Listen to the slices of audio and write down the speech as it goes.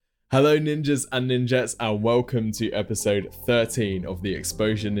Hello ninjas and ninjettes, and welcome to episode 13 of the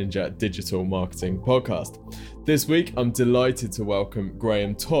Exposure Ninja Digital Marketing Podcast. This week I'm delighted to welcome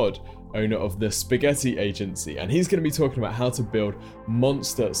Graham Todd, owner of the Spaghetti Agency, and he's going to be talking about how to build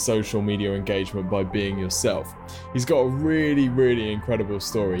monster social media engagement by being yourself. He's got a really incredible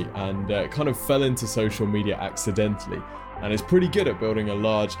story and kind of fell into social media accidentally, and is pretty good at building a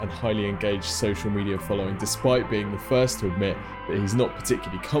large and highly engaged social media following, despite being the first to admit that he's not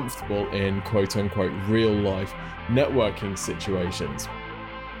particularly comfortable in quote-unquote real-life networking situations.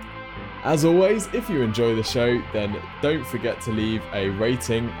 As always, if you enjoy the show, then don't forget to leave a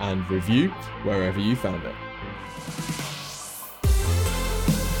rating and review wherever you found it.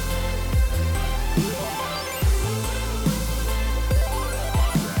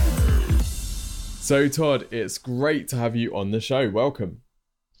 So Todd, it's great to have you on the show. Welcome.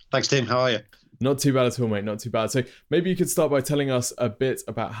 Thanks, Tim. How are you? Not too bad at all, mate. Not too bad. So maybe you could start by telling us a bit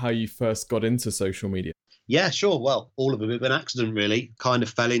about how you first got into social media. Yeah, sure. Well, all of it was an accident, really. Kind of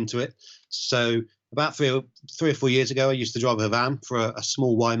fell into it. So about three or 4 years ago, I used to drive a van for a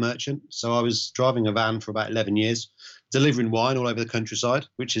small wine merchant. So I was driving a van for about 11 years, delivering wine all over the countryside,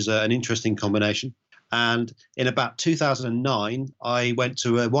 which is an interesting combination. And in about 2009, I went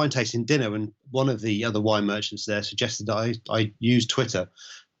to a wine tasting dinner, and one of the other wine merchants there suggested that I use Twitter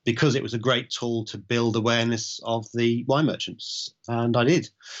because it was a great tool to build awareness of the wine merchants. And I did.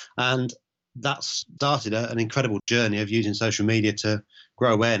 And that started an incredible journey of using social media to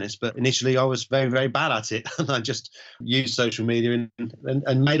grow awareness. But initially, I was very bad at it. And I just used social media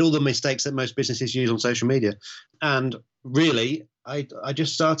and made all the mistakes that most businesses use on social media. And really, I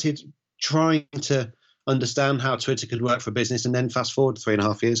just started trying to understand how Twitter could work for business, and then fast forward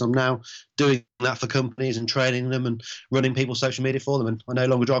 3.5 years, I'm now doing that for companies and training them and running people's social media for them, and I no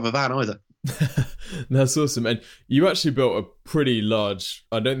longer drive a van either. That's awesome. And you actually built a pretty large,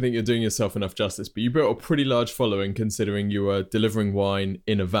 I don't think you're doing yourself enough justice, but you built a pretty large following considering you were delivering wine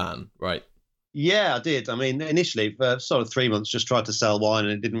in a van, right? Yeah, I did. I mean, initially, for sort of 3 months, just tried to sell wine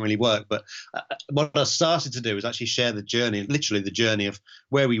and it didn't really work. But what I started to do was actually share the journey, literally the journey of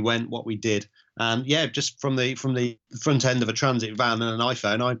where we went, what we did. And yeah, just from the front end of a transit van and an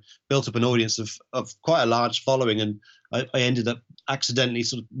iPhone, I built up an audience of quite a large following. And I ended up accidentally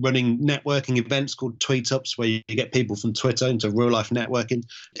sort of running networking events called Tweetups, where you get people from Twitter into real life networking.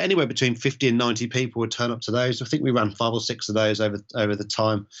 Anywhere between 50 and 90 people would turn up to those. I think we ran 5 or 6 of those over the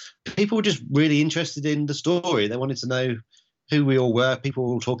time. People were just really interested in the story. They wanted to know who we all were. People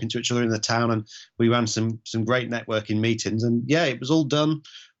were all talking to each other in the town, and we ran some great networking meetings. And yeah, it was all done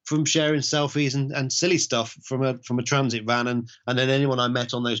from sharing selfies and silly stuff from a transit van, and then anyone I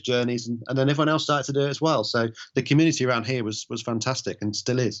met on those journeys, and then everyone else started to do it as well. So the community around here was fantastic and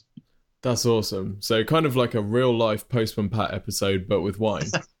still is. That's awesome. So kind of like a real life Postman Pat episode, but with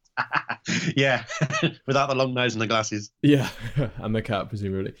wine. Yeah, without the long nose and the glasses. Yeah, and the cat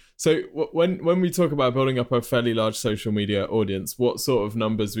presumably. So when we talk about building up a fairly large social media audience, what sort of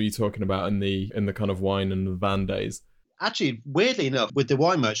numbers were you talking about in the kind of wine and the van days? Actually, weirdly enough, with the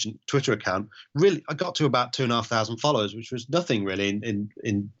wine merchant Twitter account, really, I got to about 2,500 followers, which was nothing really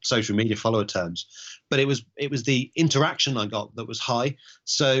in social media follower terms. But it was the interaction I got that was high.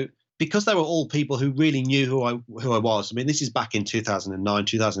 So because they were all people who really knew who I was. I mean, this is back in 2009,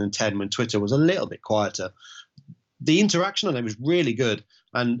 2010, when Twitter was a little bit quieter. The interaction on it was really good,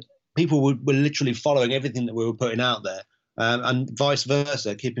 and people were literally following everything that we were putting out there. And vice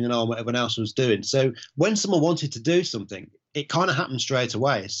versa, keeping an eye on what everyone else was doing. So when someone wanted to do something, it kind of happened straight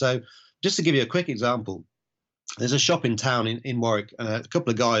away. So just to give you a quick example, there's a shop in town in Warwick. A couple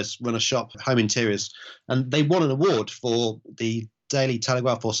of guys run a shop, Home Interiors, and they won an award for the Daily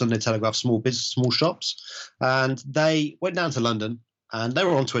Telegraph or Sunday Telegraph small shops. And they went down to London, and they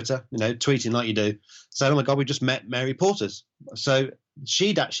were on Twitter, tweeting like you do, saying, "Oh my God, we just met Mary Porters." So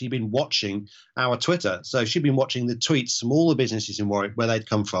she'd actually been watching our Twitter. So she'd been watching the tweets from all the businesses in Warwick where they'd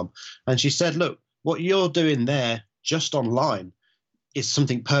come from. And she said, "Look, what you're doing there just online is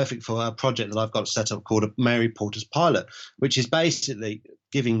something perfect for a project that I've got set up called a Mary Porters Pilot, which is basically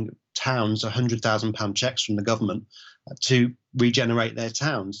giving towns £100,000 checks from the government to regenerate their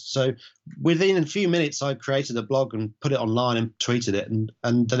towns." So within a few minutes, I created a blog and put it online and tweeted it.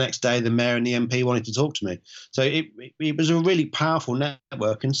 And the next day, the mayor and the MP wanted to talk to me. So it was a really powerful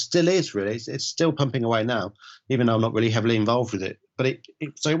network, and still is really. It's still pumping away now, even though I'm not really heavily involved with it. But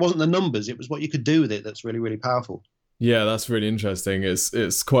so it wasn't the numbers, it was what you could do with it that's really, really powerful. Yeah, that's really interesting.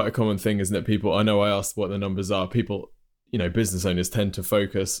 It's quite a common thing, isn't it? I know I asked what the numbers are. People, business owners tend to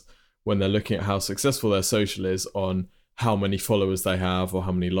focus when they're looking at how successful their social is on how many followers they have or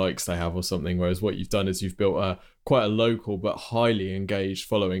how many likes they have or something. Whereas what you've done is you've built quite a local but highly engaged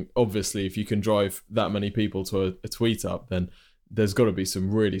following. Obviously, if you can drive that many people to a tweet up, then there's got to be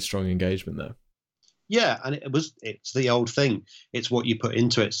some really strong engagement there. Yeah, and it's the old thing. It's what you put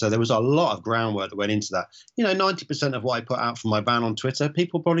into it. So there was a lot of groundwork that went into that. 90% of what I put out from my ban on Twitter,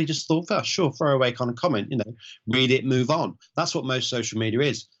 people probably just thought, oh, sure, throw away kind of comment, read it, move on. That's what most social media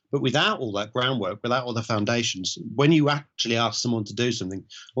is. But without all that groundwork, without all the foundations, when you actually ask someone to do something,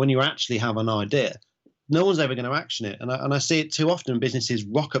 when you actually have an idea, no one's ever going to action it. And I see it too often. Businesses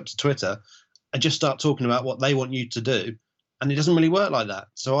rock up to Twitter and just start talking about what they want you to do. And it doesn't really work like that.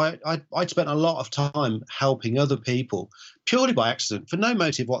 So I spent a lot of time helping other people purely by accident, for no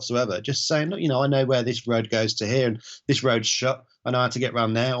motive whatsoever, just saying, look, I know where this road goes to here and this road's shut. I know how to get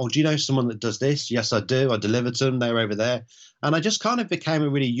around there. Or do you know someone that does this? Yes, I do. I deliver to them. They're over there. And I just kind of became a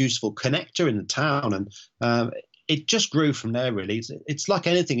really useful connector in the town. And it just grew from there, really. It's like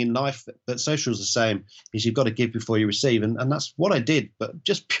anything in life, but social is the same, is you've got to give before you receive. And that's what I did, but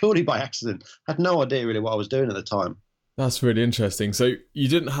just purely by accident. I had no idea really what I was doing at the time. That's really interesting. So you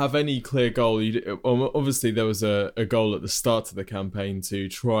didn't have any clear goal. Obviously, there was a goal at the start of the campaign to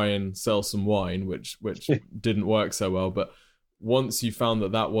try and sell some wine, which didn't work so well. But once you found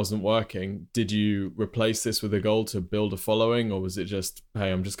that wasn't working, did you replace this with a goal to build a following, or was it just,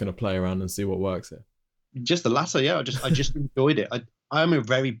 hey, I'm just going to play around and see what works here? Just the latter, yeah. I just enjoyed it. I am a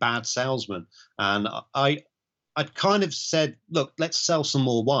very bad salesman, and I'd kind of said, look, let's sell some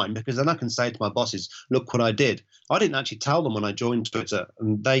more wine, because then I can say to my bosses, look what I did. I didn't actually tell them when I joined Twitter,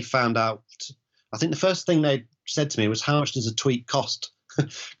 and they found out. I think the first thing they said to me was, how much does a tweet cost?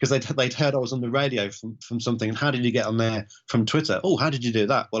 Because they'd heard I was on the radio from something. And how did you get on there from Twitter? Oh, how did you do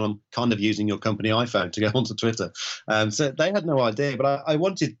that? Well, I'm kind of using your company iPhone to go onto Twitter. So they had no idea. But I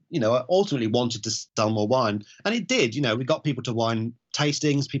wanted, I ultimately wanted to sell more wine. And it did. We got people to wine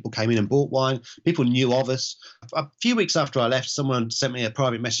tastings. People came in and bought wine. People knew of us. A few weeks after I left, someone sent me a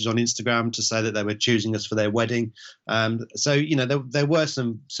private message on Instagram to say that they were choosing us for their wedding. So, there were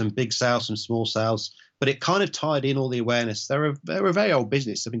some big sales, some small sales. But it kind of tied in all the awareness. They're a very old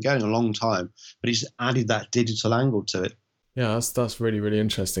business. They've been going a long time, but it's added that digital angle to it. Yeah, that's really, really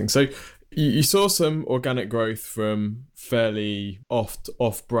interesting. So you saw some organic growth from fairly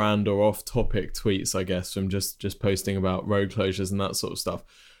off-brand or off-topic tweets, I guess, from just posting about road closures and that sort of stuff.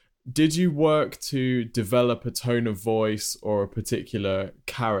 Did you work to develop a tone of voice or a particular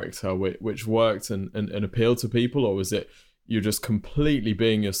character which worked and appealed to people, or was it you're just completely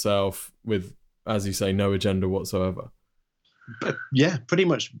being yourself with, as you say, no agenda whatsoever? But yeah, pretty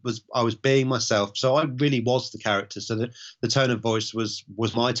much I was being myself. So I really was the character. So the tone of voice was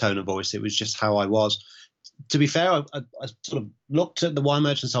my tone of voice. It was just how I was. To be fair, I sort of looked at the wine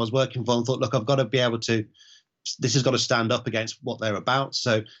merchants I was working for and thought, look, I've got to be able to, this has got to stand up against what they're about.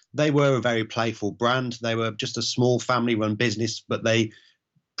 So they were a very playful brand. They were just a small family-run business, but they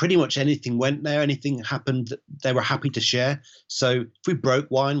pretty much anything went there, anything happened, they were happy to share. So if we broke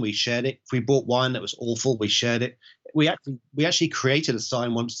wine, we shared it. If we bought wine that was awful, we shared it. We actually created a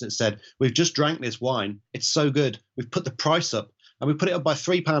sign once that said, we've just drank this wine. It's so good. We've put the price up, and we put it up by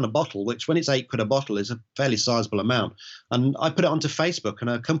 £3 a bottle, which when it's £8 a bottle is a fairly sizable amount. And I put it onto Facebook, and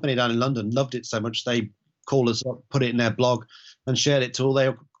a company down in London loved it so much they called us up, put it in their blog, and shared it to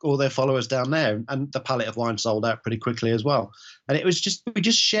all their followers down there. And the pallet of wine sold out pretty quickly as well. And it was just,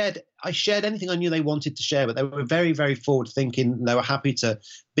 I shared anything I knew they wanted to share, but they were very, very forward thinking. They were happy to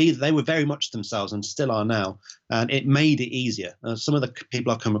be, they were very much themselves and still are now. And it made it easier. Some of the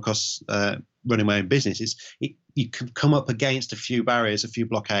people I've come across running my own business, you can come up against a few barriers, a few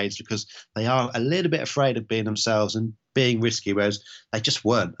blockades, because they are a little bit afraid of being themselves and being risky, whereas they just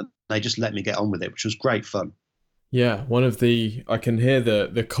weren't. They just let me get on with it, which was great fun. Yeah, I can hear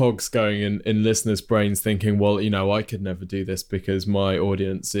the cogs going in listeners' brains thinking, well, I could never do this because my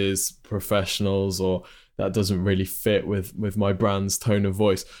audience is professionals, or that doesn't really fit with my brand's tone of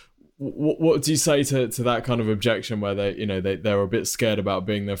voice. What do you say to that kind of objection where they're a bit scared about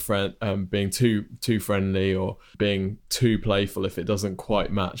being their friend, being too friendly or being too playful if it doesn't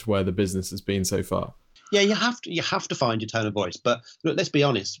quite match where the business has been so far? Yeah, you have to find your tone of voice. But look, let's be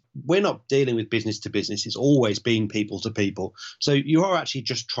honest, we're not dealing with business to business. It's always been people to people. So you are actually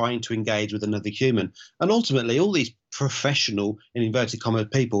just trying to engage with another human. And ultimately, all these professional, in inverted commas,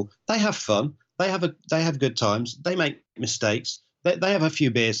 people, they have fun. They have good times. They make mistakes. They have a few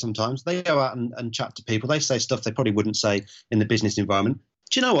beers sometimes. They go out and chat to people. They say stuff they probably wouldn't say in the business environment.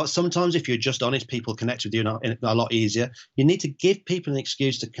 Do you know what? Sometimes if you're just honest, people connect with you a lot easier. You need to give people an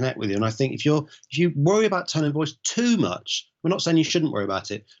excuse to connect with you. And I think if you worry about tone of voice too much, we're not saying you shouldn't worry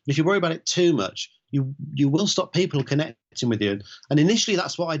about it, but if you worry about it too much, you will stop people connecting with you. And initially,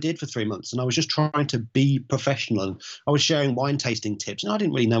 that's what I did for 3 months. And I was just trying to be professional. And I was sharing wine tasting tips. And I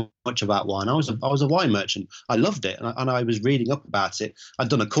didn't really know much about wine. I was a wine merchant. I loved it, and I was reading up about it. I'd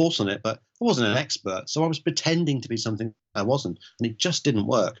done a course on it, but I wasn't an expert. So I was pretending to be something I wasn't, and it just didn't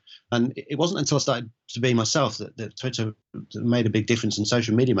work. And it wasn't until I started to be myself that Twitter made a big difference, and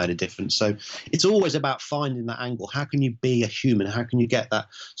social media made a difference. So it's always about finding that angle. How can you be a human? How can you get that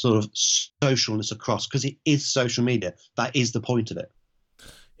sort of socialness across? Because it is social media. That is the point of it.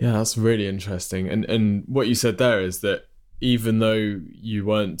 Yeah, that's really interesting. And what you said there is that even though you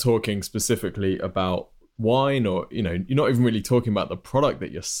weren't talking specifically about wine, or you're not even really talking about the product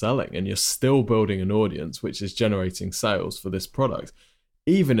that you're selling, and you're still building an audience which is generating sales for this product,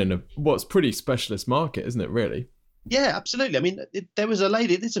 even in what's pretty specialist market, isn't it, really? Yeah, absolutely. I mean, there was a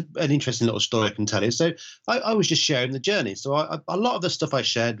lady. This is an interesting little story I can tell you. So I was just sharing the journey. So a lot of the stuff I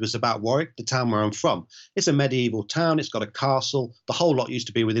shared was about Warwick, the town where I'm from. It's a medieval town. It's got a castle. The whole lot used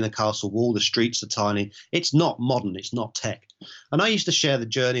to be within a castle wall. The streets are tiny. It's not modern. It's not tech. And I used to share the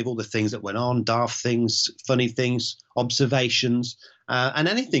journey of all the things that went on, daft things, funny things, observations, and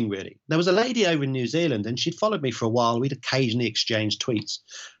anything really. There was a lady over in New Zealand, and she'd followed me for a while. We'd occasionally exchanged tweets.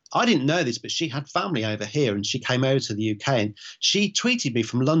 I didn't know this, but she had family over here, and she came over to the UK, and she tweeted me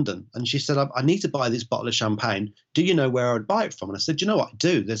from London, and she said, I need to buy this bottle of champagne. Do you know where I'd buy it from? And I said, you know what, I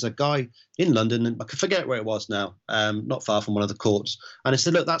do. There's a guy in London, and I can forget where it was now, not far from one of the courts. And I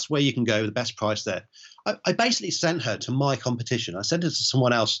said, look, that's where you can go, the best price there. I basically sent her to my competition. I sent her to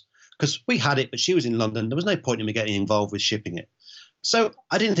someone else because we had it, but she was in London. There was no point in me getting involved with shipping it. So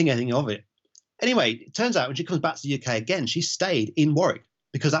I didn't think anything of it. Anyway, it turns out when she comes back to the UK again, she stayed in Warwick,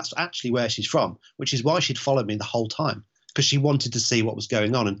 because that's actually where she's from, which is why she'd followed me the whole time, because she wanted to see what was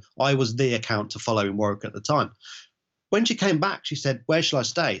going on. And I was the account to follow in Warwick at the time. When she came back, she said, where shall I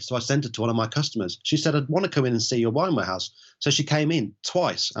stay? So I sent her to one of my customers. She said, I'd want to come in and see your wine warehouse. So she came in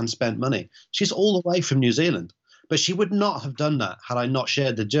twice and spent money. She's all the way from New Zealand, but she would not have done that had I not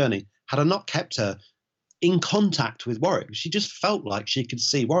shared the journey, had I not kept her in contact with Warwick. She just felt like she could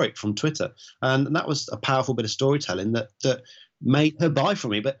see Warwick from Twitter. And that was a powerful bit of storytelling that made her buy from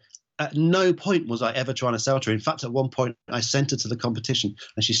me. But at no point was I ever trying to sell to her. In fact, at one point I sent her to the competition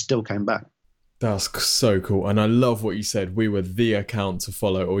and she still came back. That's so cool. And I love what you said. We were the account to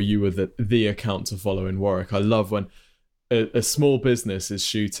follow, or you were the account to follow in Warwick. I love when a small business is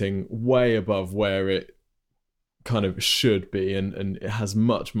shooting way above where it kind of should be, and it has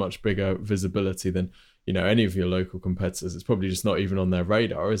much, much bigger visibility than any of your local competitors. It's probably just not even on their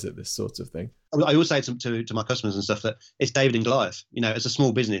radar, is it, this sort of thing? I always say to my customers and stuff that it's David and Goliath. As a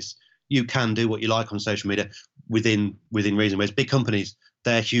small business, you can do what you like on social media within reason. Whereas big companies,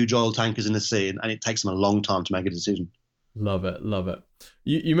 they're huge oil tankers in the sea, and it takes them a long time to make a decision. Love it.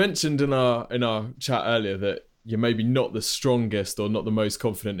 You mentioned in our chat earlier that you're maybe not the strongest or not the most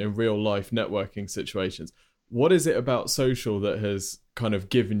confident in real life networking situations. What is it about social that has kind of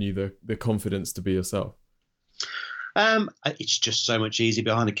given you the confidence to be yourself? It's just so much easier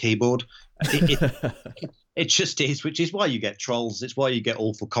behind a keyboard. It just is, which is why you get trolls. It's why you get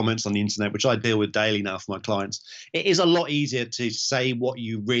awful comments on the internet, which I deal with daily now for my clients. It is a lot easier to say what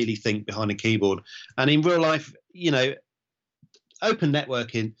you really think behind a keyboard. And in real life, open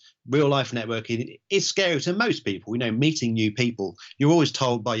networking, real life networking is scary to most people. Meeting new people. You're always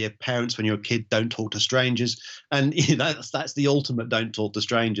told by your parents when you're a kid, don't talk to strangers. And that's the ultimate don't talk to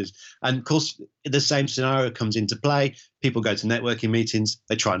strangers. And of course, the same scenario comes into play. People go to networking meetings.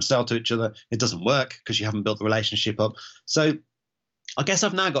 They try and sell to each other. It doesn't work because you haven't built the relationship up. So I guess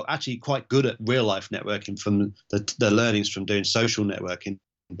I've now got actually quite good at real life networking from the learnings from doing social networking.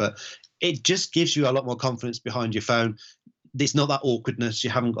 But it just gives you a lot more confidence behind your phone. It's not that awkwardness. You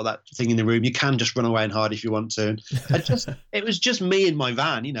haven't got that thing in the room. You can just run away and hide if you want to. It was just me in my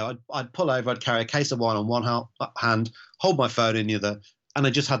van. I'd pull over. I'd carry a case of wine on one hand, hold my phone in the other, and I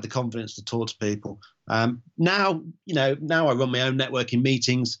just had the confidence to talk to people. Now I run my own networking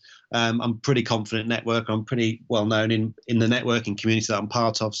meetings. I'm pretty confident networker. I'm pretty well known in the networking community that I'm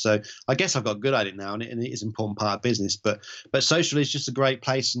part of. So I guess I've got good at it now, and it is an important part of business. But social is just a great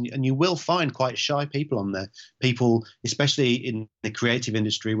place, and you will find quite shy people on there. People, especially in the creative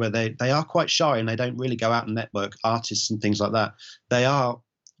industry, where they are quite shy and they don't really go out and network. Artists and things like that. They are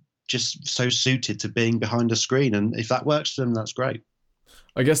just so suited to being behind a screen, and if that works for them, that's great.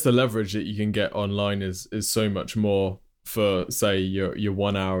 I guess the leverage that you can get online is so much more for, say, your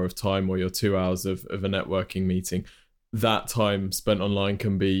 1 hour of time or your 2 hours of a networking meeting. That time spent online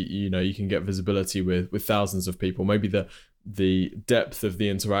can be, you can get visibility with thousands of people. Maybe the depth of the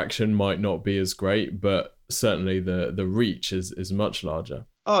interaction might not be as great, but certainly the reach is much larger.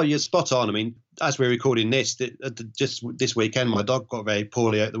 Oh, you're spot on. I mean, as we're recording this, just this weekend, my dog got very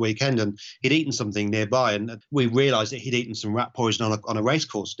poorly at the weekend, and he'd eaten something nearby, and we realised that he'd eaten some rat poison on a race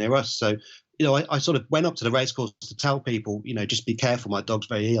course near us. So, I sort of went up to the race course to tell people, just be careful. My dog's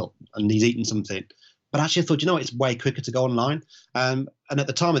very ill, and he's eaten something. But actually, I thought, it's way quicker to go online. And at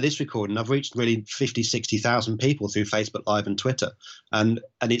the time of this recording, I've reached really 50, 60,000 people through Facebook Live and Twitter. And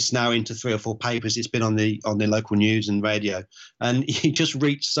it's now into 3 or 4 papers. It's been on the local news and radio. And you just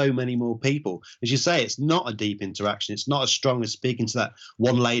reach so many more people. As you say, it's not a deep interaction. It's not as strong as speaking to that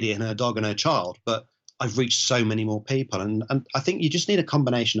one lady and her dog and her child. But I've reached so many more people. And I think you just need a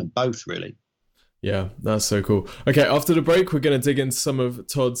combination of both, really. Yeah, that's so cool. Okay, after the break, we're going to dig into some of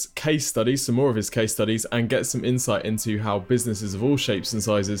Todd's case studies, some more of his case studies, and get some insight into how businesses of all shapes and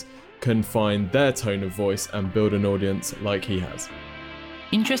sizes can find their tone of voice and build an audience like he has.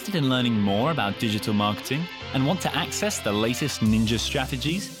 Interested in learning more about digital marketing and want to access the latest ninja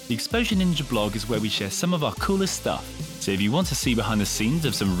strategies? The Exposure Ninja blog is where we share some of our coolest stuff. So if you want to see behind the scenes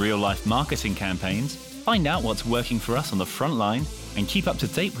of some real-life marketing campaigns, find out what's working for us on the front line, and keep up to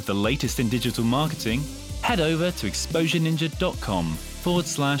date with the latest in digital marketing, head over to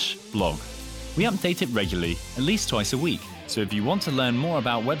exposureninja.com/blog. We update it regularly, at least twice a week. So if you want to learn more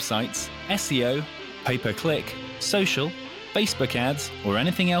about websites, SEO, pay-per-click, social, Facebook ads, or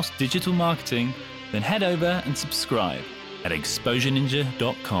anything else digital marketing, then head over and subscribe at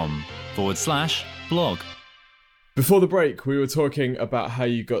exposureninja.com/blog. Before the break, we were talking about how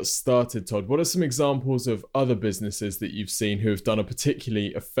you got started, Todd. What are some examples of other businesses that you've seen who have done a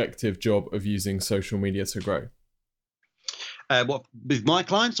particularly effective job of using social media to grow? What, with my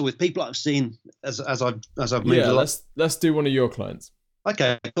clients or with people I've seen as I've moved along? Let's do one of your clients.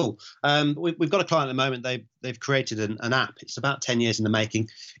 Okay, cool. We've got a client at the moment. They've created an app. It's about 10 years in the making.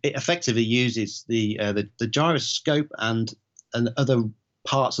 It effectively uses the gyroscope and other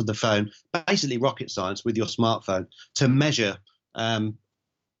parts of the phone, basically rocket science with your smartphone, to measure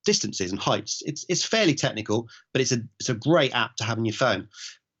distances and heights. It's fairly technical, but it's a great app to have on your phone.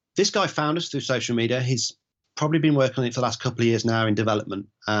 This guy found us through social media. He's probably been working on it for the last couple of years now in development,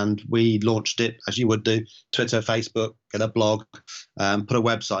 and we launched it as you would do: Twitter, Facebook, get a blog, put a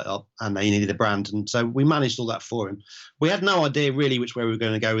website up, and he needed a brand, and so we managed all that for him. We had no idea really which way we were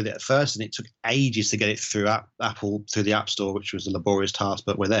going to go with it at first, and it took ages to get it through Apple, through the App Store, which was a laborious task,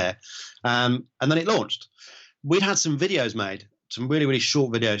 but we're there. And then it launched. We'd had some videos made, some really, really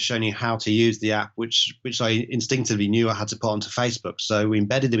short videos showing you how to use the app, which I instinctively knew I had to put onto Facebook. So we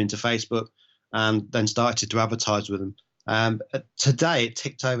embedded them into Facebook and then started to advertise with them. Today, it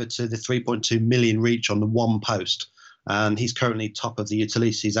ticked over to the 3.2 million reach on the one post. And he's currently top of the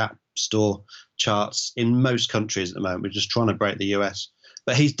Utilities App Store charts in most countries at the moment. We're just trying to break the US.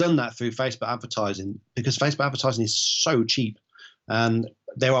 But he's done that through Facebook advertising, because Facebook advertising is so cheap. And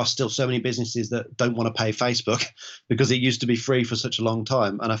there are still so many businesses that don't want to pay Facebook because it used to be free for such a long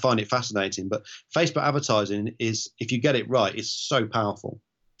time. And I find it fascinating. But Facebook advertising is, if you get it right, is so powerful.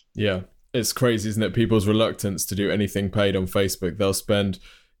 Yeah. It's crazy, isn't it? People's reluctance to do anything paid on Facebook. They'll spend,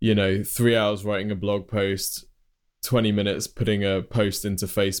 3 hours writing a blog post, 20 minutes putting a post into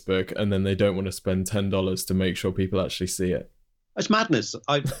Facebook, and then they don't want to spend $10 to make sure people actually see it. It's madness.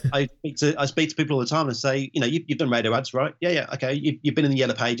 I speak to people all the time and say, you've done radio ads, right? Yeah, okay. You've been in the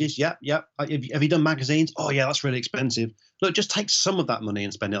Yellow Pages, yeah. Have you done magazines? Oh yeah, that's really expensive. Look, just take some of that money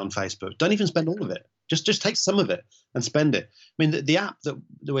and spend it on Facebook. Don't even spend all of it. Just take some of it and spend it. I mean, the app that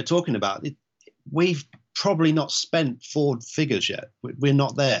we're talking about, we've probably not spent 4 figures yet. We're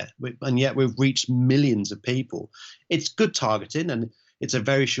not there, and yet we've reached millions of people. It's good targeting, and it's a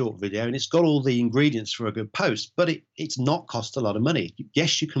very short video, and it's got all the ingredients for a good post, but it's not cost a lot of money.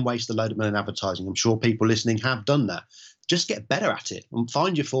 Yes, you can waste a load of money in advertising. I'm sure people listening have done that. Just get better at it and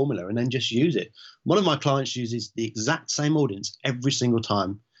find your formula and then just use it. One of my clients uses the exact same audience every single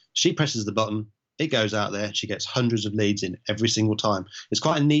time. She presses the button, it goes out there, she gets hundreds of leads in every single time. It's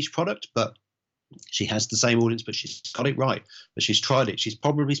quite a niche product, but she has the same audience, but she's got it right. But she's tried it. She's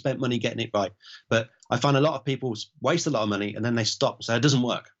probably spent money getting it right. But I find a lot of people waste a lot of money and then they stop and say, it doesn't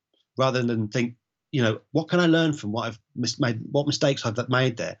work. Rather than think, what can I learn from what I've made, what mistakes I've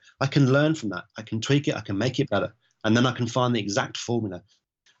made there? I can learn from that. I can tweak it. I can make it better. And then I can find the exact formula.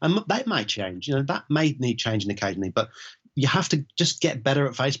 And that may change. That may need changing occasionally. But you have to just get better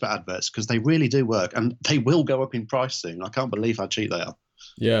at Facebook adverts, because they really do work. And they will go up in price soon. I can't believe how cheap they are.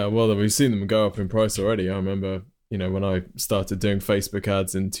 Yeah, well, we've seen them go up in price already. I remember, when I started doing Facebook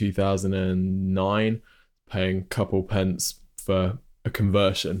ads in 2009, paying a couple pence for a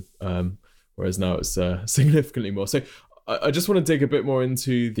conversion, whereas now it's significantly more. So I just want to dig a bit more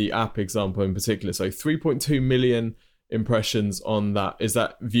into the app example in particular. So 3.2 million impressions on that? Is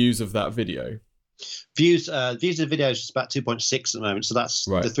that views of that video? Views of videos is about 2.6 at the moment. So that's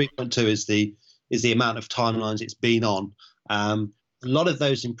right. The 3.2 is the amount of timelines it's been on. A lot of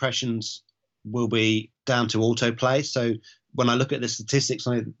those impressions will be down to autoplay. So when I look at the statistics,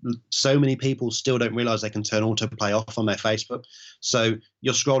 so many people still don't realize they can turn autoplay off on their Facebook. So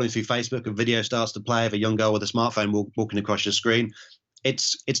you're scrolling through Facebook, a video starts to play of a young girl with a smartphone walking across your screen.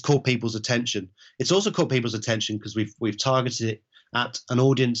 It's caught people's attention. It's also caught people's attention because we've targeted it at an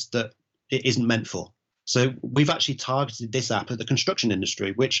audience that it isn't meant for. So we've actually targeted this app at the construction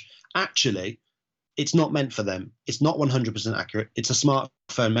industry, which actually it's not meant for them. It's not 100% accurate. It's a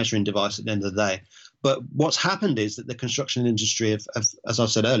smartphone measuring device at the end of the day. But what's happened is that the construction industry, as I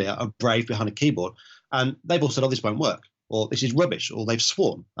said earlier, are brave behind a keyboard. And they've all said, oh, this won't work, or this is rubbish, or they've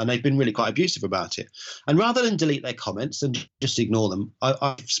sworn. And they've been really quite abusive about it. And rather than delete their comments and just ignore them,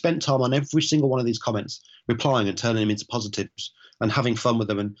 I've spent time on every single one of these comments, replying and turning them into positives and having fun with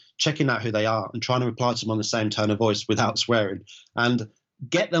them and checking out who they are and trying to reply to them on the same tone of voice without swearing. And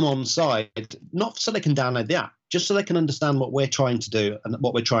get them on side, not so they can download the app, just so they can understand what we're trying to do and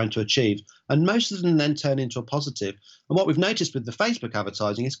what we're trying to achieve. And most of them then turn into a positive. And what we've noticed with the Facebook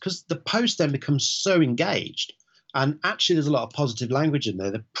advertising is because the post then becomes so engaged, and actually there's a lot of positive language in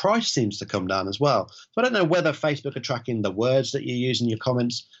there, the price seems to come down as well. So I don't know whether Facebook are tracking the words that you use in your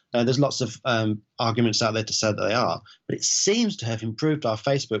comments. There's lots of arguments out there to say that they are, but it seems to have improved our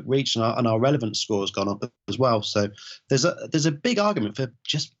Facebook reach, and our relevance score has gone up as well. So there's a big argument for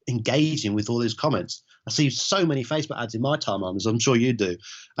just engaging with all these comments. I see so many Facebook ads in my timeline, as I'm sure you do,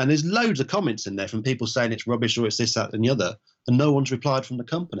 and there's loads of comments in there from people saying it's rubbish or it's this, that, and the other, and no one's replied from the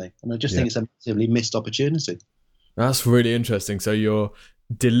company. And I just think it's a massively missed opportunity. That's really interesting. So you're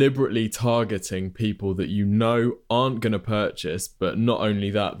deliberately targeting people that you know aren't going to purchase, but not only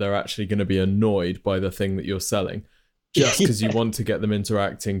that, they're actually going to be annoyed by the thing that you're selling, just because you want to get them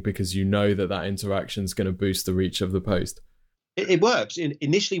interacting, because you know that interaction is going to boost the reach of the post. It works.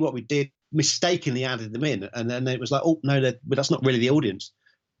 Initially, what we did, mistakenly added them in, and then it was like, oh no, that's not really the audience.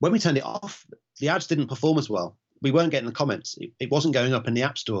 When we turned it off, the ads didn't perform as well. We weren't getting the comments. It wasn't going up in the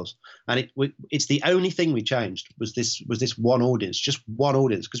app stores, and it's the only thing we changed was this one audience, just one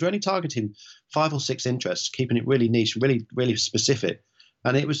audience, because we're only targeting 5 or 6 interests, keeping it really niche, really really specific,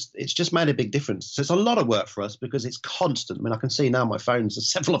 and it's just made a big difference. So it's a lot of work for us because it's constant. I mean, I can see now my phones,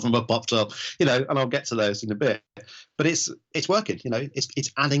 several of them have popped up, and I'll get to those in a bit, but it's working.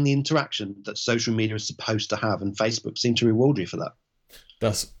 It's adding the interaction that social media is supposed to have, and Facebook seems to reward you for that.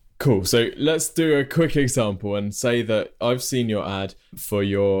 That's cool. So let's do a quick example and say that I've seen your ad for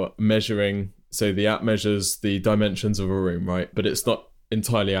your measuring. So the app measures the dimensions of a room, right? But it's not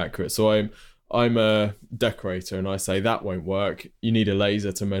entirely accurate. So I'm a decorator and I say that won't work. You need a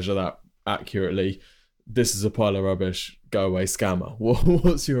laser to measure that accurately. This is a pile of rubbish. Go away, scammer.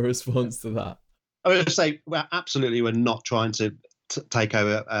 What's your response to that? I would say, well, absolutely, we're not trying to take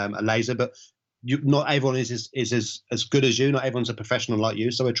over a laser, but not everyone is as good as you. Not everyone's a professional like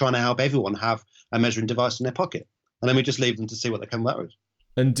you. So we're trying to help everyone have a measuring device in their pocket. And then we just leave them to see what they come back with.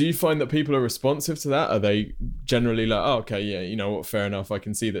 And do you find that people are responsive to that? Are they generally like, oh, okay, yeah, you know what, fair enough. I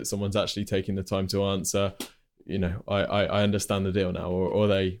can see that someone's actually taking the time to answer. I understand the deal now. Or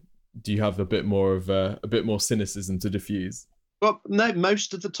do you have a bit more cynicism to diffuse? Well, no,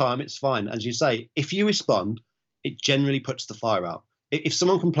 most of the time it's fine. As you say, if you respond, it generally puts the fire out. If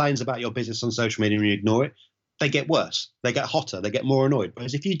someone complains about your business on social media and you ignore it, they get worse. They get hotter. They get more annoyed.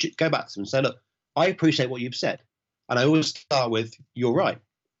 Whereas if you go back to them and say, look, I appreciate what you've said. And I always start with, you're right.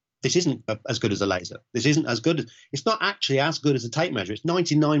 This isn't as good as a laser. This isn't as good. It's not actually as good as a tape measure. It's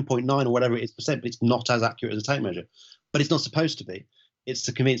 99.9 or whatever it is %, but it's not as accurate as a tape measure. But it's not supposed to be. It's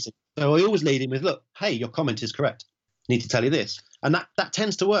to convince them. So I always lead in with, look, hey, your comment is correct. I need to tell you this. And that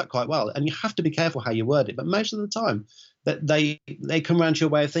tends to work quite well. And you have to be careful how you word it. But most of the time, that they come around to your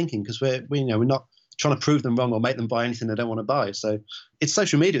way of thinking, because we're not trying to prove them wrong or make them buy anything they don't want to buy. So it's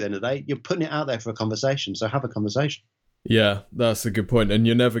social media at the end of the day. You're putting it out there for a conversation. So have a conversation. Yeah, that's a good point. And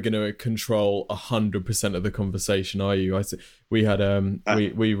you're never going to control 100% of the conversation, are you? We had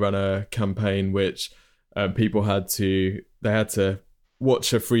we run a campaign which people had to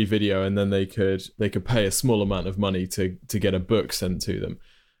watch a free video, and then they could pay a small amount of money to get a book sent to them.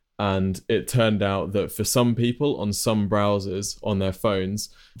 And it turned out that for some people on some browsers on their phones,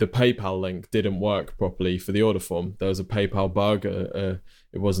 the PayPal link didn't work properly for the order form. There was a PayPal bug. It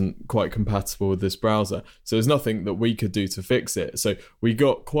wasn't quite compatible with this browser. So there's nothing that we could do to fix it. So we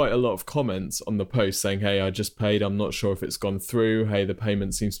got quite a lot of comments on the post saying, hey, I just paid. I'm not sure if it's gone through. Hey, the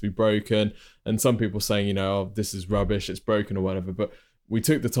payment seems to be broken. And some people saying, oh, this is rubbish. It's broken or whatever. But we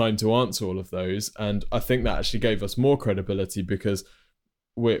took the time to answer all of those. And I think that actually gave us more credibility, because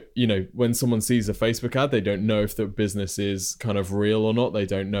when someone sees a Facebook ad, they don't know if the business is kind of real or not. They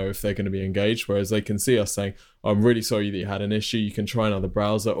don't know if they're going to be engaged, whereas they can see us saying, I'm really sorry that you had an issue. You can try another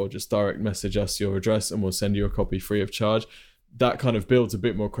browser, or just direct message us your address and we'll send you a copy free of charge. That kind of builds a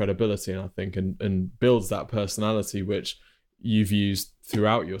bit more credibility, I think, and builds that personality which you've used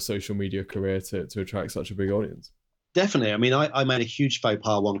throughout your social media career to attract such a big audience. Definitely. I mean, I made a huge faux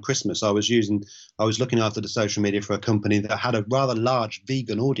pas one Christmas. I was looking after the social media for a company that had a rather large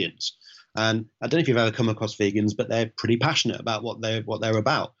vegan audience. And I don't know if you've ever come across vegans, but they're pretty passionate about what they're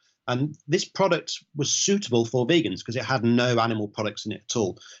about. And this product was suitable for vegans because it had no animal products in it at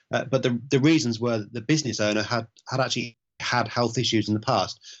all. But the reasons were that the business owner had actually had health issues in the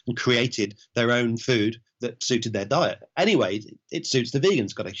past and created their own food that suited their diet. Anyway, it suits the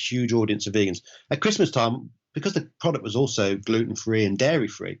vegans, got a huge audience of vegans. At Christmas time, because the product was also gluten-free and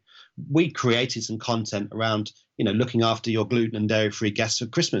dairy-free, we created some content around, looking after your gluten and dairy-free guests for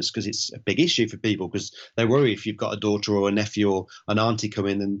Christmas, because it's a big issue for people, because they worry if you've got a daughter or a nephew or an auntie come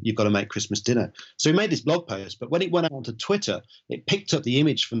in and you've got to make Christmas dinner. So we made this blog post, but when it went out to Twitter, it picked up the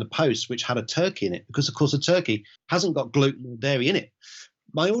image from the post which had a turkey in it, because, of course, a turkey hasn't got gluten or dairy in it.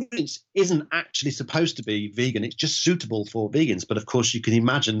 My audience isn't actually supposed to be vegan. It's just suitable for vegans. But of course, you can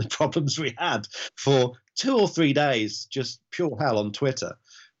imagine the problems we had for 2 or 3 days, just pure hell on Twitter.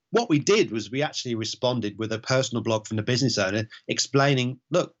 What we did was we actually responded with a personal blog from the business owner explaining,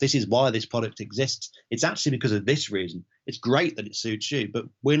 look, this is why this product exists. It's actually because of this reason. It's great that it suits you, but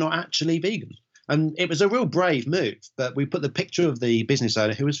we're not actually vegan. And it was a real brave move, but we put the picture of the business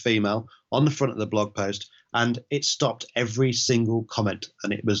owner, who was female, on the front of the blog post, and it stopped every single comment.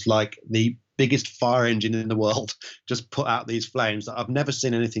 And it was like the biggest fire engine in the world, just put out these flames that I've never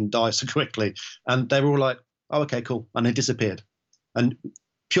seen anything die so quickly. And they were all like, oh, okay, cool. And they disappeared. And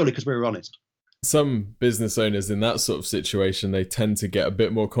purely because we were honest. Some business owners in that sort of situation, they tend to get a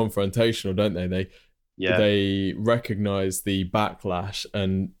bit more confrontational, don't they? They recognize the backlash,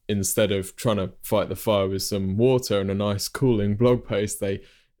 and instead of trying to fight the fire with some water and a nice cooling blog post,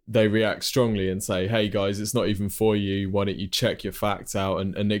 they react strongly and say, hey guys, it's not even for you. Why don't you check your facts out?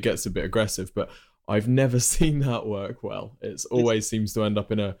 And it gets a bit aggressive, but I've never seen that work well. It always seems to end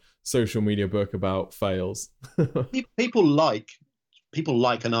up in a social media book about fails. People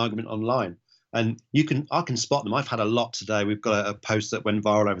like an argument online. And I can spot them. I've had a lot today. We've got a post that went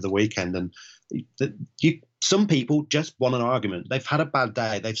viral over the weekend, and some people just want an argument. They've had a bad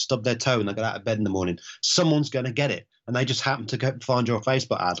day. They've stubbed their toe and they got out of bed in the morning. Someone's going to get it, and they just happen to go find your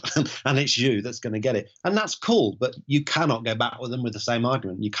Facebook ad, and it's you that's going to get it. And that's cool, but you cannot go back with them with the same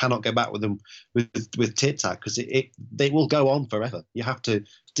argument. You cannot go back with them with tit-tat, because they will go on forever. You have to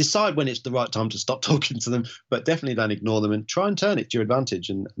decide when it's the right time to stop talking to them, but definitely don't ignore them and try and turn it to your advantage.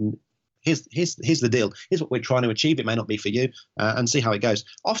 And here's the deal. Here's what we're trying to achieve. It may not be for you, and see how it goes.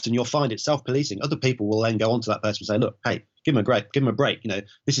 Often you'll find it self-policing. Other people will then go on to that person and say, look, hey, give them a break.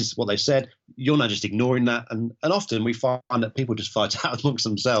 This is what they said. You're not just ignoring that. And often we find that people just fight out amongst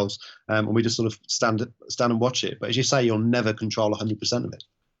themselves, and we just sort of stand and watch it. But as you say, you'll never control 100% of it.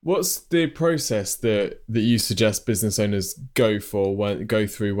 What's the process that you suggest business owners go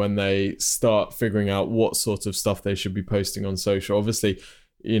through when they start figuring out what sort of stuff they should be posting on social? Obviously,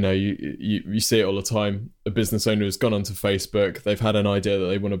 you see it all the time. A business owner has gone onto Facebook. They've had an idea that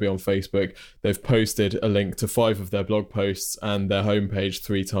they want to be on Facebook. They've posted a link to 5 of their blog posts and their homepage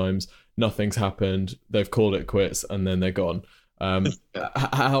 3 times. Nothing's happened. They've called it quits, and then they're gone.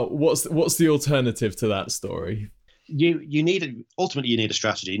 What's the alternative to that story? You need a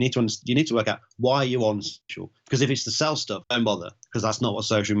strategy. You need to work out why you're on social. Because if it's to sell stuff, don't bother, because that's not what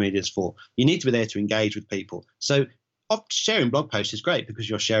social media is for. You need to be there to engage with people. So sharing blog posts is great because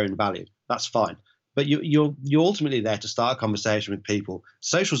you're sharing value. That's fine. But you're ultimately there to start a conversation with people.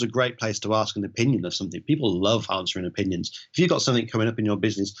 Social's a great place to ask an opinion of something. People love answering opinions. If you've got something coming up in your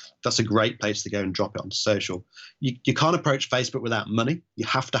business, that's a great place to go and drop it onto social. You can't approach Facebook without money. You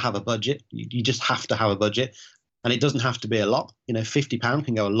have to have a budget. You just have to have a budget. And it doesn't have to be a lot. £50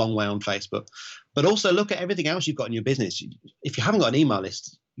 can go a long way on Facebook. But also look at everything else you've got in your business. If you haven't got an email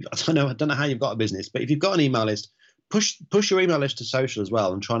list, I don't know how you've got a business, but if you've got an email list, push your email list to social as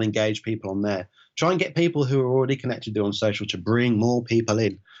well, and try and engage people on there. Try and get people who are already connected to on social to bring more people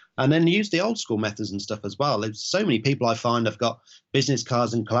in. And then use the old school methods and stuff as well. There's so many people I find have got business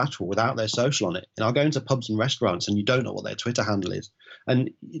cards and collateral without their social on it. And I'll go into pubs and restaurants and you don't know what their Twitter handle is.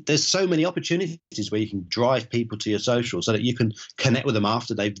 And there's so many opportunities where you can drive people to your social so that you can connect with them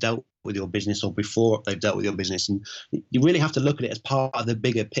after they've dealt with your business or before they've dealt with your business. And you really have to look at it as part of the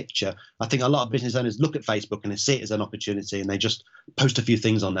bigger picture. I think a lot of business owners look at Facebook and they see it as an opportunity and they just post a few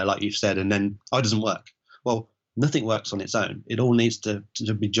things on there, like you've said, and then, oh, it doesn't work. Well, nothing works on its own. It all needs to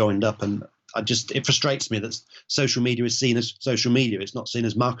be joined up. And it frustrates me that social media is seen as social media. It's not seen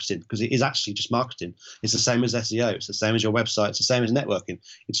as marketing, because it is actually just marketing. It's the same as SEO. It's the same as your website. It's the same as networking.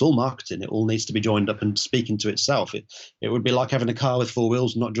 It's all marketing. It all needs to be joined up and speaking to itself. It would be like having a car with four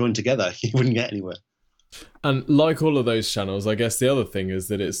wheels not joined together. You wouldn't get anywhere. And like all of those channels, I guess the other thing is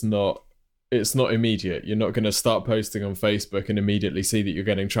that it's not immediate. You're not going to start posting on Facebook and immediately see that you're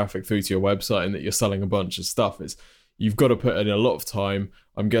getting traffic through to your website and that you're selling a bunch of stuff. You've got to put in a lot of time.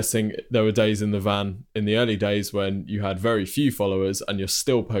 I'm guessing there were days in the van in the early days when you had very few followers and you're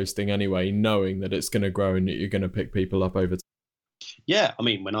still posting anyway, knowing that it's going to grow and that you're going to pick people up over time. Yeah, I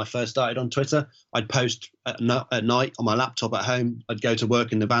mean, when I first started on Twitter, I'd post at night on my laptop at home. I'd go to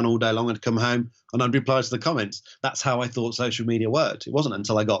work in the van all day long. I'd come home and I'd reply to the comments. That's how I thought social media worked. It wasn't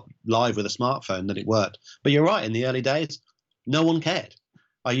until I got live with a smartphone that it worked. But you're right, in the early days, no one cared.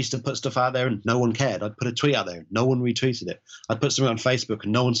 I used to put stuff out there and no one cared. I'd put a tweet out there and no one retweeted it. I'd put something on Facebook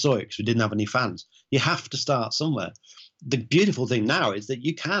and no one saw it because we didn't have any fans. You have to start somewhere. The beautiful thing now is that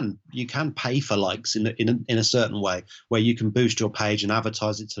you can pay for likes in a certain way, where you can boost your page and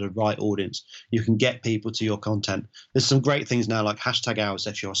advertise it to the right audience. You can get people to your content. There's some great things now, like #hours.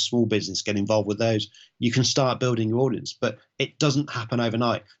 If you're a small business, get involved with those. You can start building your audience, but it doesn't happen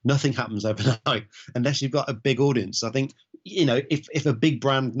overnight. Nothing happens overnight unless you've got a big audience. I think, if a big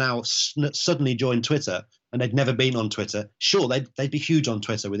brand now suddenly joined Twitter and they'd never been on Twitter, sure, they'd be huge on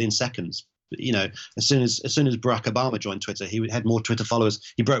Twitter within seconds. As soon as Barack Obama joined Twitter, he had more Twitter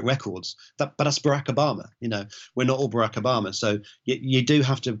followers. He broke records. But that's Barack Obama. We're not all Barack Obama. So you do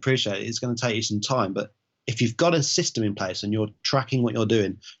have to appreciate it's going to take you some time. But if you've got a system in place and you're tracking what you're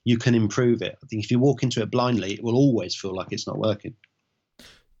doing, you can improve it. I think if you walk into it blindly, it will always feel like it's not working.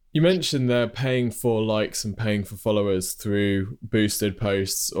 You mentioned they're paying for likes and paying for followers through boosted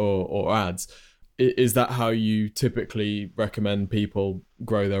posts or ads. Is that how you typically recommend people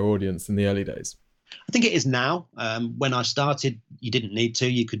grow their audience in the early days? I think it is now. When I started, you didn't need to.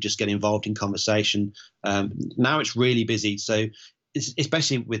 You could just get involved in conversation. Now it's really busy. So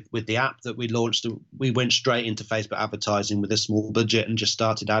especially with the app that we launched, we went straight into Facebook advertising with a small budget and just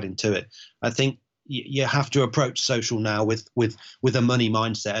started adding to it. I think you have to approach social now with a money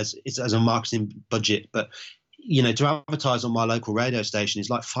mindset as a marketing budget. But to advertise on my local radio station is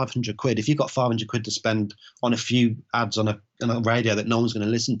like 500 quid. If you've got 500 quid to spend on a few ads on a radio that no one's going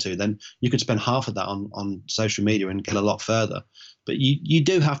to listen to, then you could spend half of that on social media and get a lot further. But you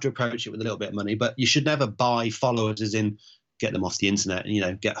do have to approach it with a little bit of money, but you should never buy followers as in get them off the internet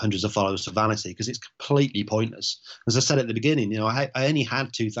and, get hundreds of followers for vanity, because it's completely pointless. As I said at the beginning, I only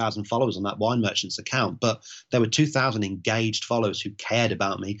had 2,000 followers on that Wine Merchants account, but there were 2,000 engaged followers who cared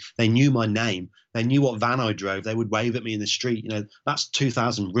about me. They knew my name. They knew what van I drove. They would wave at me in the street. That's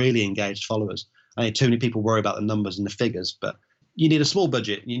 2,000 really engaged followers. I think too many people worry about the numbers and the figures, but you need a small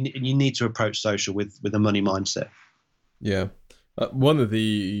budget. You need to approach social with a money mindset. Yeah. One of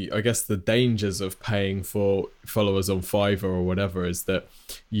the dangers of paying for followers on Fiverr or whatever is that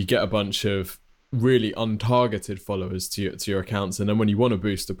you get a bunch of really untargeted followers to your accounts, and then when you want to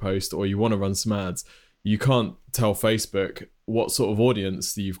boost a post or you want to run some ads, you can't tell Facebook what sort of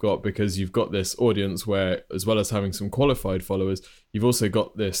audience you've got, because you've got this audience where, as well as having some qualified followers, you've also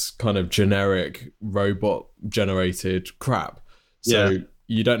got this kind of generic robot generated crap. So yeah.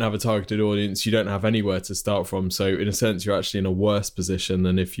 You don't have a targeted audience, you don't have anywhere to start from. So in a sense, you're actually in a worse position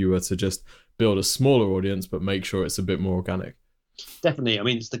than if you were to just build a smaller audience, but make sure it's a bit more organic. Definitely. I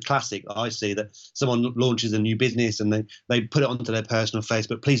mean, it's the classic I see that someone launches a new business and they put it onto their personal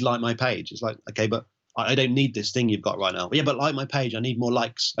Facebook, please like my page. It's like, okay, but I don't need this thing you've got right now. Yeah, but like my page, I need more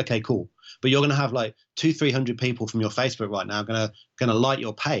likes. Okay, cool. But you're going to have like 200-300 people from your Facebook right now going to like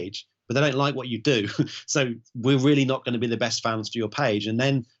your page, but they don't like what you do. So we're really not going to be the best fans for your page. And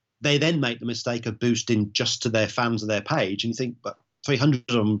then they make the mistake of boosting just to their fans of their page. And you think, but 300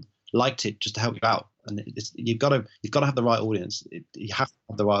 of them liked it just to help you out. And you've got to have the right audience. You have to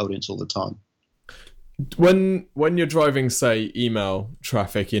have the right audience all the time. When you're driving, say, email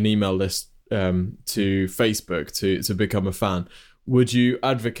traffic in email list to Facebook to become a fan, would you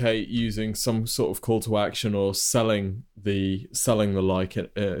advocate using some sort of call to action or selling the like,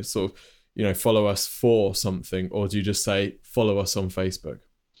 sort of, follow us for something, or do you just say follow us on Facebook?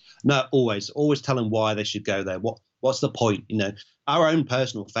 No, always tell them why they should go there. What's the point? Our own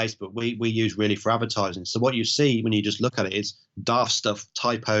personal Facebook we use really for advertising. So what you see when you just look at it is daft stuff,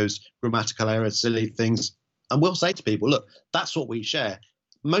 typos, grammatical errors, silly things, and we'll say to people, look, that's what we share.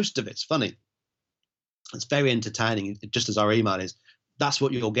 most of it's funny. It's very entertaining, just as our email is. That's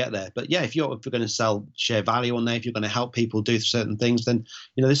what you'll get there. But yeah, if you're going to share value on there, if you're going to help people do certain things, then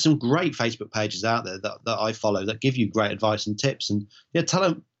there's some great Facebook pages out there that I follow that give you great advice and tips. And tell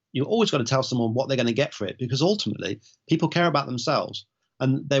them, you've always got to tell someone what they're going to get for it, because ultimately people care about themselves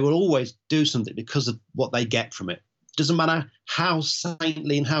and they will always do something because of what they get from it. Doesn't matter how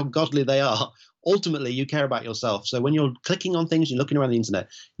saintly and how godly they are. Ultimately, you care about yourself. So when you're clicking on things, you're looking around the internet,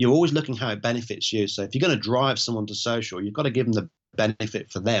 you're always looking how it benefits you. So if you're going to drive someone to social, you've got to give them the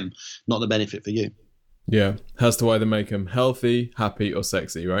benefit for them, not the benefit for you. Yeah, has to either make them healthy, happy, or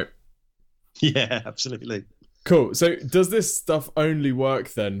sexy, right? Yeah, absolutely. Cool. So does this stuff only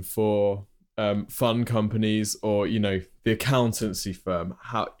work then for fund companies or the accountancy firm?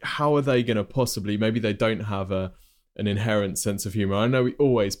 How are they going to possibly? Maybe they don't have an inherent sense of humor. I know we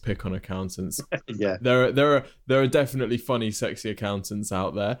always pick on accountants. Yeah, there are definitely funny, sexy accountants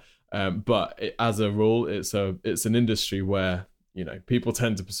out there, but as a rule, it's an industry where people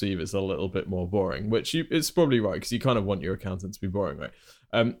tend to perceive it's a little bit more boring, which it's probably right, because you kind of want your accountant to be boring,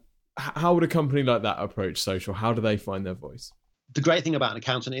 right? How would a company like that approach social? How do they find their voice? The great thing about an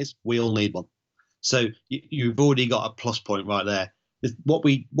accountant is we all need one. So you've already got a plus point right there. What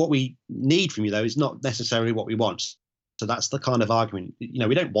we need from you, though, is not necessarily what we want. So that's the kind of argument.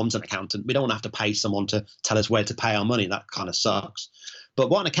 We don't want an accountant. We don't want to have to pay someone to tell us where to pay our money. That kind of sucks. But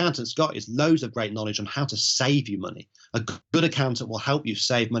what an accountant's got is loads of great knowledge on how to save you money. A good accountant will help you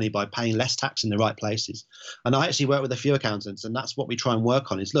save money by paying less tax in the right places. And I actually work with a few accountants, and that's what we try and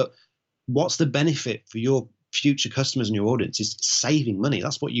work on is, look, what's the benefit for your future customers and your audience is saving money.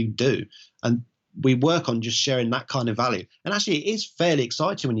 That's what you do. And we work on just sharing that kind of value. And actually, it is fairly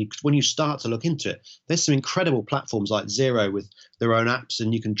exciting when you start to look into it. There's some incredible platforms like Xero with their own apps,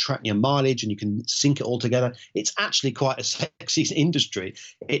 and you can track your mileage and you can sync it all together. It's actually quite a sexy industry.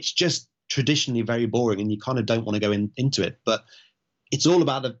 It's just traditionally very boring, and you kind of don't want to go into it. But it's all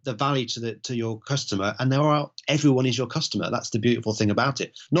about the value to your customer, and everyone is your customer. That's the beautiful thing about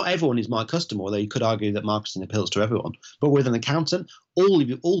it. Not everyone is my customer, although you could argue that marketing appeals to everyone. But with an accountant,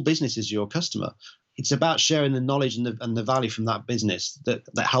 all business is your customer. It's about sharing the knowledge and the value from that business that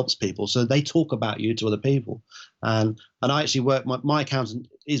helps people, so they talk about you to other people. And I actually work. My accountant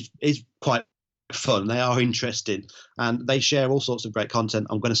is quite fun. They are interesting, and they share all sorts of great content.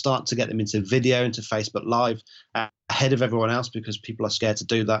 I'm going to start to get them into video, into Facebook Live, ahead of everyone else, because people are scared to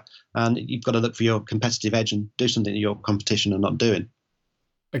do that. And you've got to look for your competitive edge and do something that your competition are not doing.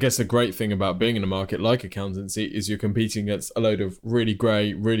 I guess the great thing about being in a market like accountancy is you're competing against a load of really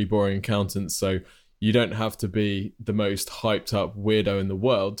grey, really boring accountants. So you don't have to be the most hyped up weirdo in the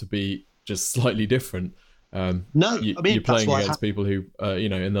world to be just slightly different. You're playing against people who,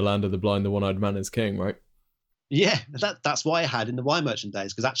 in the land of the blind, the one-eyed man is king, right? Yeah, that's why I had in the wine merchant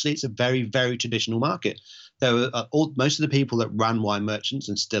days, because actually it's a very, very traditional market. There were most of the people that ran wine merchants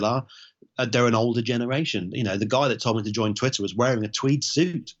and still are, they're an older generation. The guy that told me to join Twitter was wearing a tweed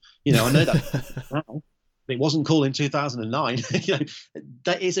suit. I know that now. It wasn't cool in 2009.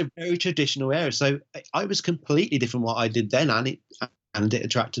 That is a very traditional area. So I was completely different what I did then, and it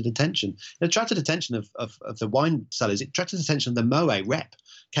attracted attention. It attracted attention of the wine sellers. It attracted attention of the Moët rep.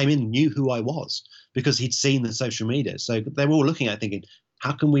 Came in, knew who I was because he'd seen the social media. So they were all looking at it thinking,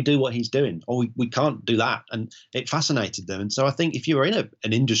 how can we do what he's doing? Or we can't do that. And it fascinated them. And so I think if you were in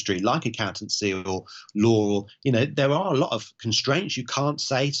an industry like accountancy or law, there are a lot of constraints. You can't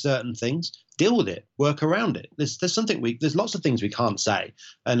say certain things. Deal with it, work around it. There's lots of things we can't say,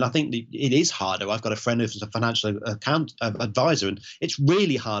 and I think it is harder. I've got a friend who's a financial advisor, and it's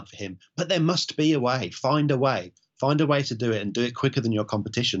really hard for him. But there must be a way. Find a way to do it, and do it quicker than your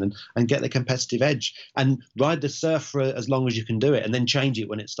competition, and get the competitive edge, and ride the surf for as long as you can do it, and then change it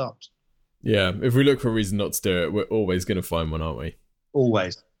when it stops. Yeah, if we look for a reason not to do it, we're always going to find one, aren't we?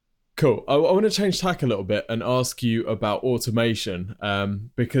 Always. Cool. I want to change tack a little bit and ask you about automation,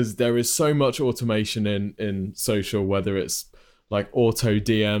 because there is so much automation in social, whether it's like auto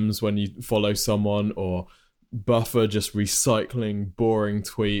DMs when you follow someone, or Buffer just recycling boring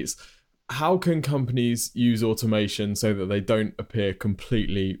tweets. How can companies use automation so that they don't appear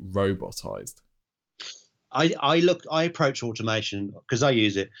completely robotized? I approach automation, because I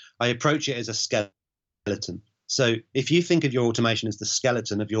use it. I approach it as a skeleton. So if you think of your automation as the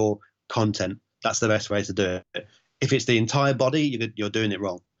skeleton of your content, that's the best way to do it. If it's the entire body, you're doing it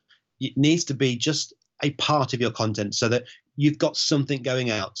wrong. It needs to be just a part of your content, so that you've got something going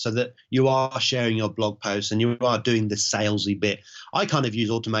out, so that you are sharing your blog posts and you are doing the salesy bit. I kind of use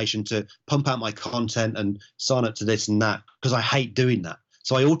automation to pump out my content and sign up to this and that, because I hate doing that.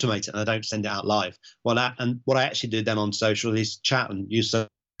 So I automate it and I don't send it out live. What I actually do then on social is chat and use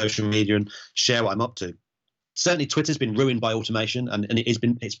social media and share what I'm up to. Certainly Twitter's been ruined by automation, and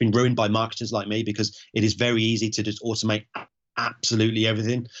it's been ruined by marketers like me, because it is very easy to just automate absolutely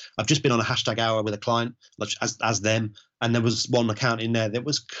everything. I've just been on a hashtag hour with a client as them, and there was one account in there that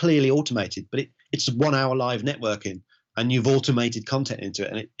was clearly automated, but it's 1 hour live networking, and you've automated content into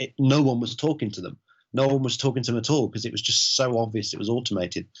it, and no one was talking to them. No one was talking to them at all, because it was just so obvious it was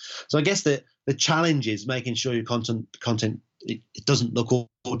automated. So I guess the challenge is making sure your content it doesn't look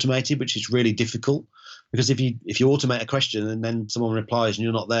automated, which is really difficult. Because if you automate a question and then someone replies and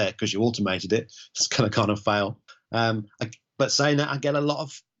you're not there because you automated it, it's going to kind of fail. But saying that, I get a lot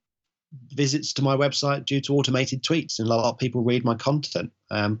of visits to my website due to automated tweets, and a lot of people read my content.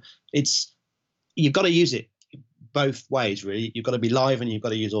 You've got to use it both ways, really. You've got to be live and you've got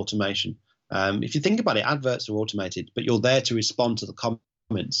to use automation. If you think about it, adverts are automated, but you're there to respond to the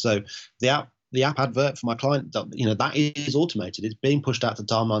comments. So the app advert for my client, that is automated. It's being pushed out to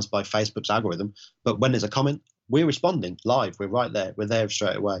timelines by Facebook's algorithm. But when there's a comment, we're responding live. We're right there. We're there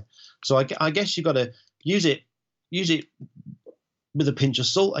straight away. So I guess you've got to use it with a pinch of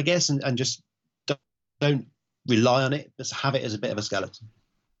salt, I guess, and just don't rely on it. Just have it as a bit of a skeleton.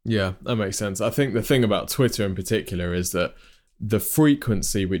 Yeah, that makes sense. I think the thing about Twitter in particular is that the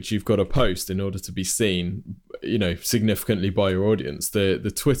frequency which you've got to post in order to be seen, significantly by your audience,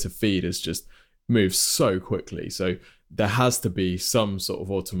 the Twitter feed is just moves so quickly. So there has to be some sort of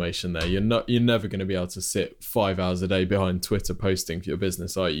automation there. You're never going to be able to sit 5 hours a day behind Twitter posting for your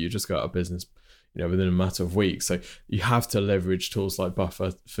business, are you? You just go out of business, within a matter of weeks. So you have to leverage tools like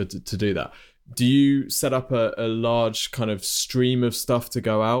Buffer to do that. Do you set up a large kind of stream of stuff to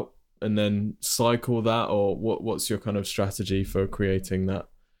go out and then cycle that, or what's your kind of strategy for creating that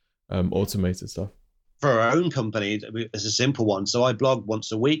automated stuff? For our own company, it's a simple one. So I blog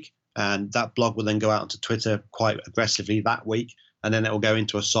once a week, and that blog will then go out onto Twitter quite aggressively that week, and then it will go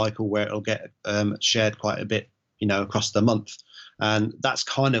into a cycle where it'll get shared quite a bit, across the month. And that's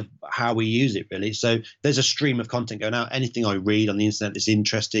kind of how we use it, really. So there's a stream of content going out. Anything I read on the internet that's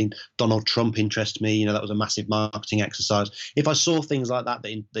interesting. Donald Trump interests me. That was a massive marketing exercise. If I saw things like that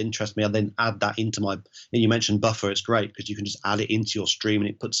interest me, I'd then add that into my. You mentioned Buffer. It's great because you can just add it into your stream and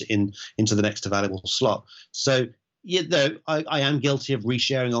it puts it into the next available slot. So I am guilty of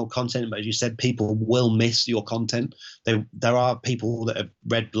resharing old content, but as you said, people will miss your content. There are people that have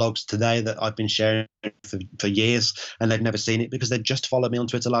read blogs today that I've been sharing for years, and they've never seen it because they just followed me on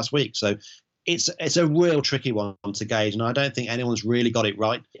Twitter last week. So it's a real tricky one to gauge, and I don't think anyone's really got it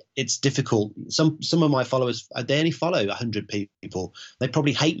right. It's difficult. Some of my followers, they only follow 100 people. They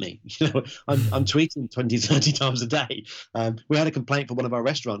probably hate me. I'm tweeting 20, 30 times a day. We had a complaint for one of our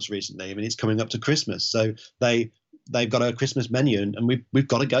restaurants recently. I mean, it's coming up to Christmas, so they've got a Christmas menu, and we've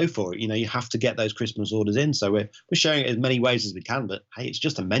got to go for it. You have to get those Christmas orders in. So we're sharing it as many ways as we can, but hey, it's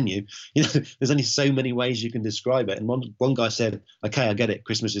just a menu. There's only so many ways you can describe it. And one guy said, okay, I get it.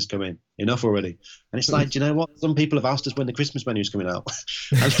 Christmas is coming. Enough already. And it's like, do you know what? Some people have asked us when the Christmas menu is coming out.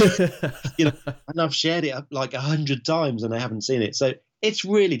 And I've shared it like 100 times and they haven't seen it. So it's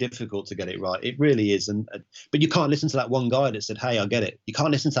really difficult to get it right. It really is. But you can't listen to that one guy that said, hey, I get it. You can't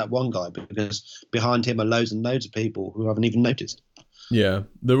listen to that one guy because behind him are loads and loads of people who haven't even noticed. Yeah.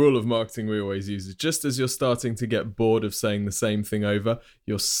 The rule of marketing we always use is just as you're starting to get bored of saying the same thing over,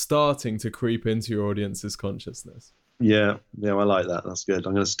 you're starting to creep into your audience's consciousness. Yeah. Yeah, I like that. That's good.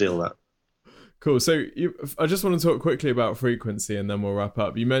 I'm going to steal that. Cool. So I just want to talk quickly about frequency and then we'll wrap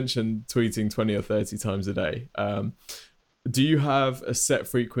up. You mentioned tweeting 20 or 30 times a day. Do you have a set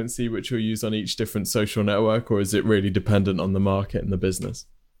frequency which you'll use on each different social network, or is it really dependent on the market and the business?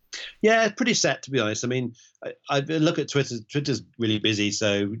 Yeah, pretty set, to be honest. I mean, I look at Twitter. Twitter's really busy,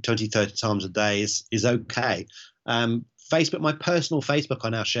 so 20, 30 times a day is okay. Facebook, my personal Facebook, I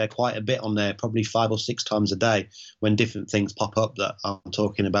now share quite a bit on there, probably 5 or 6 times a day when different things pop up that I'm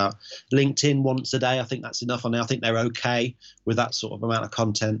talking about. LinkedIn once a day, I think that's enough on there. I think they're okay with that sort of amount of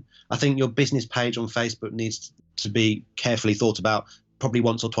content. I think your business page on Facebook needs to be carefully thought about. Probably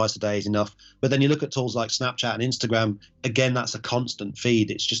once or twice a day is enough. But then you look at tools like Snapchat and Instagram, again, that's a constant feed.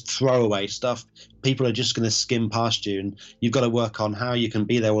 It's just throwaway stuff. People are just going to skim past you, and you've got to work on how you can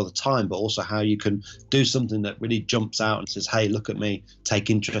be there all the time, but also how you can do something that really jumps out and says, hey, look at me, take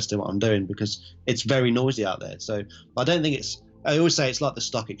interest in what I'm doing, because it's very noisy out there. So I don't think I always say it's like the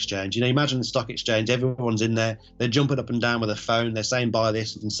stock exchange. Imagine the stock exchange, everyone's in there, they're jumping up and down with a phone, they're saying buy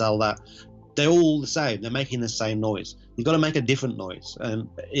this and sell that. they're all the same. They're making the same noise. You've got to make a different noise. And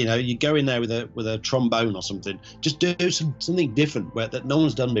you go in there with a trombone or something. Just do something different that no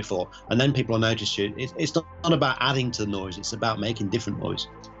one's done before, and then people will notice you. It's not about adding to the noise. It's about making different noise.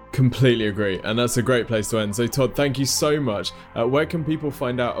 Completely agree, and that's a great place to end. So Todd, thank you so much. Where can people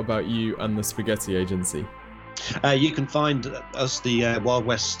find out about you and the Spaghetti Agency? You can find us, the Wild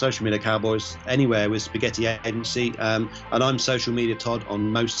West Social Media Cowboys, anywhere with Spaghetti Agency, and I'm Social Media Todd on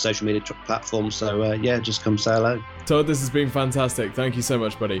most social media platforms. So just come say hello. Todd, this has been fantastic. Thank you so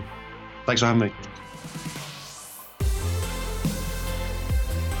much, buddy. Thanks for having me.